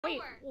Wait,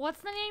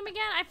 what's the name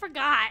again? I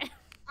forgot.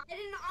 I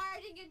didn't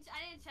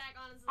check,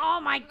 honestly.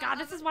 Oh my god,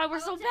 this is why we're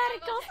so bad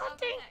at ghost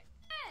hunting.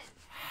 Ah!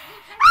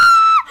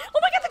 Oh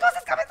my god, the ghost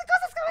is coming! The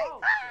ghost is coming!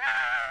 Oh.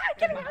 I'm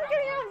getting out! I'm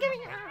getting out! I'm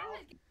getting out!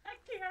 I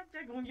can't.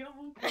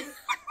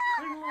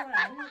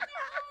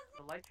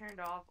 The light turned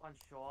off on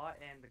Shaw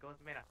and the ghost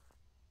made a.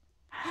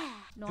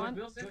 No, George I'm...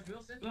 Wilson.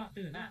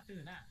ตื่นนะ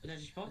เรา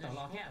จะพบต่อร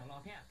อแค่ I'm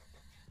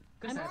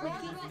Wilson,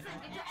 clicking.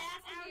 get your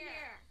ass out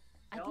here.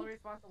 It only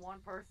responds to one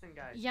person,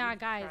 guys. Yeah,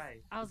 Jesus guys.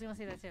 Christ. I was gonna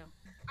say that too.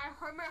 I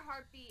heard my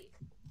heartbeat.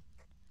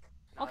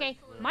 No, Okay,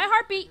 it's lit. my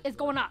heartbeat is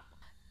going up.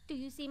 Do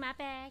you see my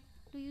bag?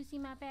 Do you see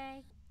my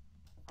bag?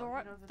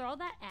 Throw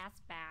that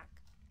ass back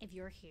if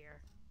you're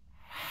here.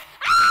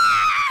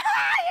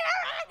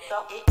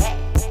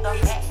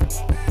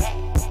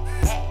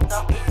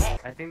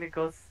 I think the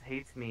ghost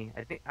hates me.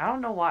 I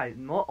don't know why.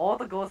 All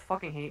the ghosts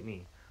fucking hate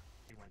me.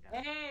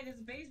 Hey, there's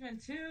a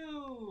basement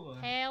too.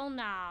 Hell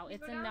no,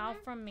 it's a no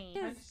from me.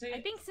 I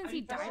think since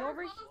he died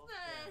over here.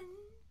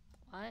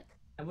 What?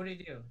 And what did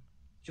he do?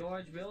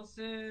 George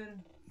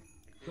Wilson.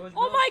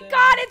 Oh my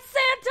god, it's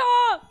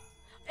Santa!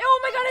 Oh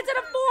my god, it's in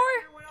a 4!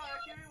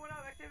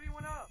 Activity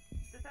went up.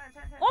 10.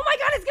 Oh my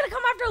god, it's gonna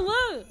come after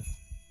Lou!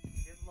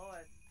 Get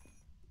Lois.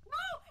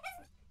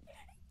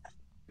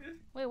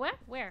 Wait, what?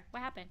 Where? What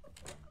happened?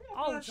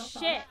 Oh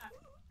shit!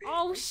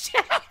 Oh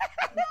shit!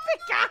 It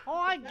got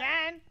home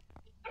again!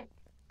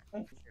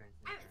 I'm in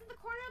the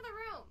corner of the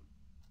room.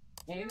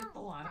 Hey,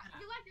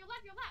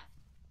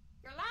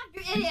 You're left,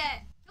 you idiot!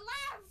 You're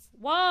left!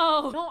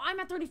 Whoa! No, I'm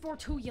at 34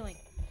 too, yelling.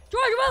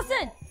 George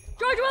Wilson!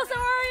 George Wilson,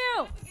 where are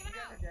you? You guys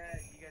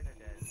are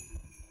dead.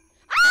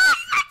 Ah!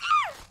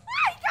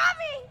 He got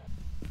me!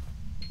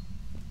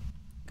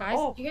 Guys?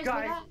 Oh, You guys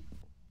guys. hear that?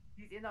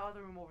 He's in the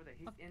other room over there.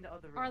 He's in the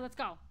other room. Alright, let's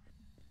go.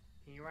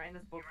 Can you write in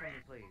this book for me,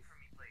 please?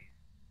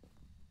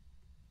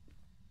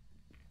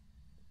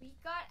 We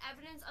got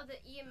evidence of the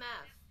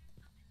EMF.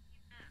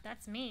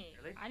 That's me.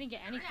 Really? I didn't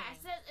get anything. Yeah,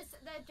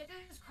 the objective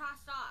is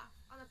crossed off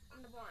on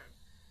the board.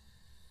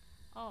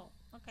 Oh,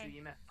 Do okay.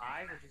 EMF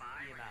 5 or just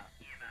EMF?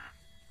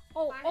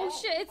 Oh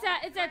shit, it's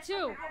at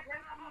 2.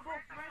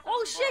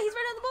 Oh shit, he's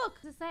right on the book.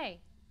 What does it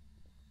say?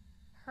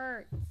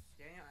 Hurts.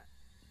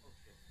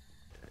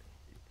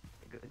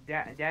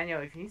 Daniel,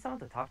 if you need someone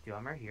to talk to,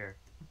 I'm right here.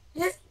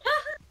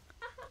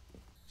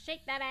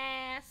 Shake that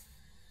ass.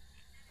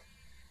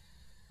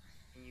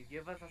 Can you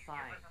give us a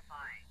sign?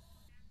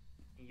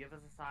 Can you give us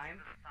a sign?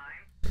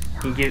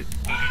 Can you give...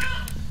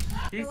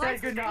 He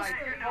said good night.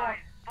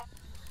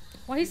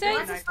 What he say?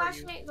 Good night for you.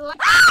 Ah,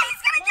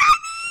 he's gonna get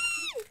me!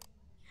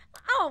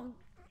 Oh,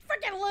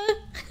 freaking Lou.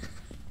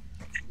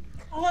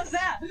 What's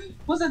that?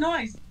 What's the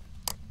noise?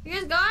 You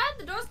guys got it?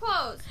 The door's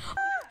closed.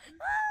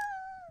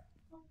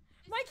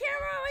 My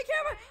camera! I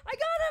got him!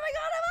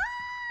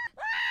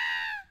 Ah!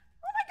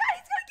 Oh my god,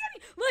 he's gonna get me!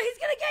 Look, he's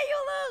gonna get you,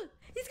 Lou!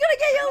 He's gonna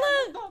get you,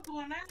 Lou!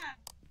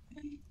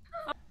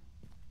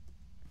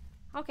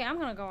 Okay, I'm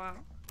gonna go out.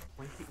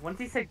 Once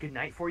he said good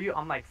night for you,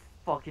 I'm like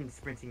fucking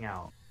sprinting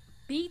out.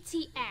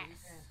 BTS.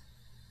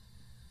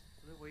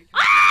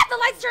 Ah! The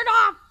lights turned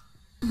off!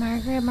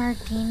 Margaret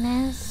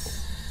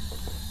Martinez,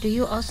 do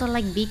you also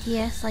like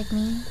BTS like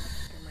me?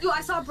 Dude,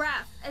 I saw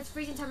breath. It's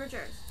freezing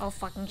temperatures. Oh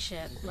fucking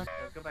shit. Let's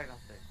go back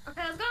downstairs.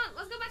 Okay, let's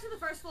go back to the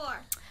first floor.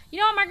 You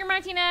know what, Margaret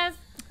Martinez?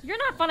 You're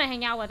not fun to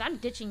hang out with. I'm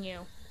ditching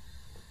you.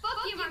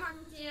 Fuck you,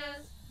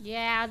 Martinez.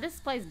 Yeah, this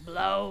place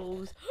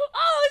blows.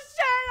 Oh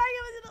shit!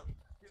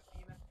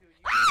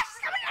 She's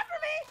coming after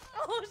me!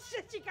 Oh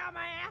shit, she got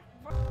my ass.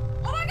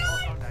 Oh my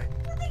god!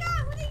 What did he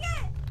get? What did he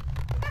get?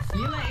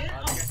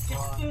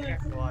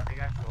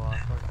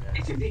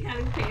 It should be kind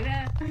of okay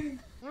that.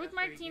 Ruth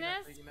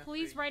Martinez,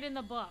 please write in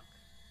the book.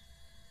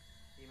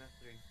 EMF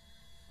 3.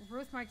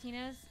 Ruth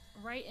Martinez,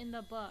 write in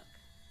the book.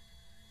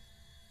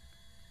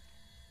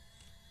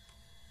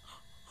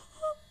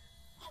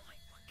 Oh my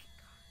fucking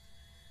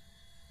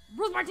god.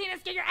 Ruth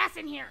Martinez, get your ass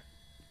in here!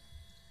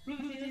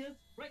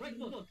 Right in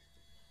the book.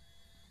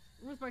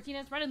 Ruth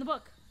Martinez, write in the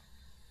book.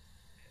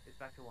 It's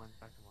back to 1.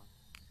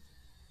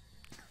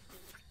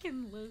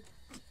 Fucking Luke.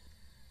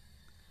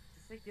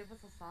 Just say give us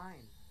a sign.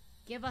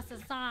 Give us a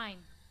sign.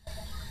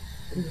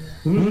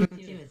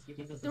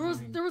 There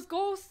was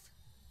ghosts.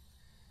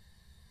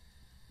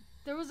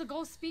 There was a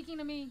ghost speaking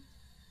to me.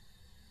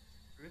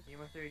 Ruth,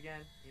 EMF 3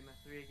 again.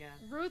 EMF 3 again.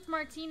 Ruth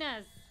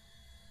Martinez,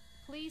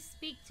 please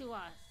speak to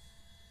us.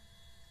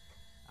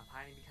 I'm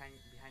hiding behind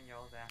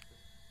y'all's asses.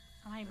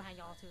 I'm hiding behind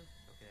y'all too.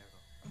 Okay, there we go.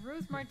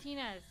 Ruth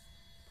Martinez,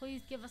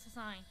 please give us a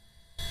sign.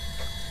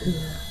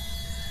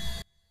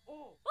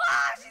 Oh!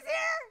 Ah, she's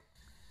here!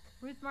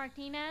 Ruth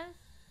Martinez,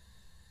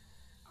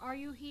 are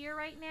you here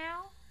right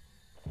now?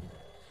 Ah!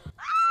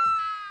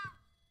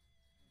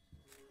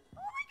 Oh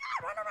my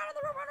god! Run around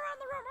the room,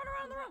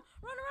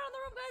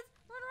 guys!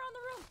 Run around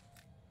the room!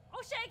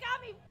 Oh shit, it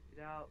got me!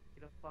 Get out.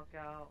 Get the fuck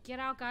out. Get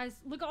out, guys.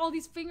 Look at all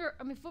these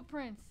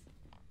footprints.